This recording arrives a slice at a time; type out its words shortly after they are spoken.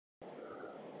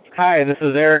Hi, this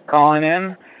is Eric calling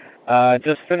in.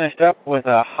 Just finished up with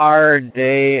a hard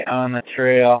day on the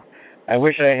trail. I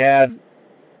wish I had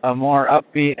a more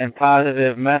upbeat and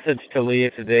positive message to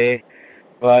leave today,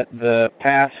 but the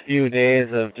past few days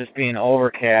of just being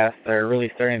overcast are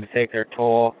really starting to take their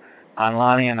toll on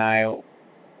Lonnie and I.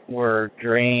 We're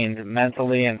drained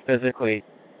mentally and physically.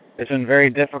 It's been very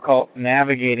difficult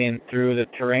navigating through the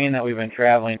terrain that we've been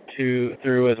traveling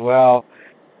through as well,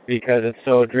 because it's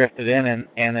so drifted in,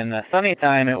 and in the sunny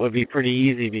time it would be pretty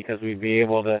easy because we'd be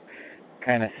able to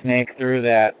kind of snake through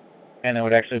that, and it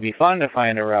would actually be fun to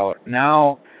find a route.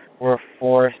 Now we're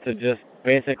forced to just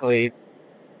basically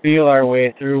feel our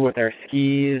way through with our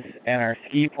skis and our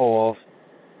ski poles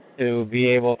to be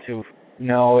able to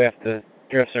know if the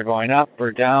drifts are going up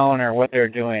or down or what they're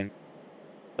doing.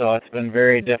 So it's been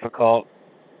very difficult.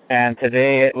 And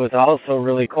today it was also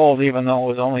really cold, even though it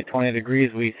was only 20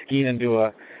 degrees. We skied into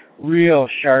a real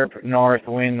sharp north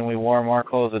wind, and we wore more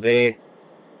clothes a day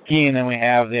skiing than we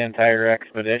have the entire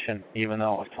expedition, even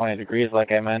though it was 20 degrees,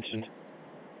 like I mentioned.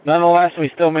 Nonetheless, we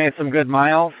still made some good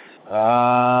miles,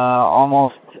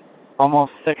 almost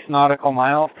 6 nautical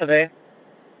miles today,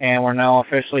 and we're now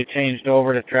officially changed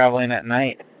over to traveling at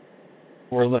night.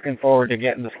 We're looking forward to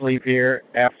getting to sleep here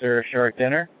after a short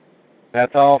dinner.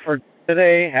 That's all for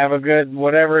today. Have a good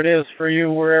whatever it is for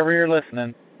you wherever you're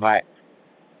listening. Bye.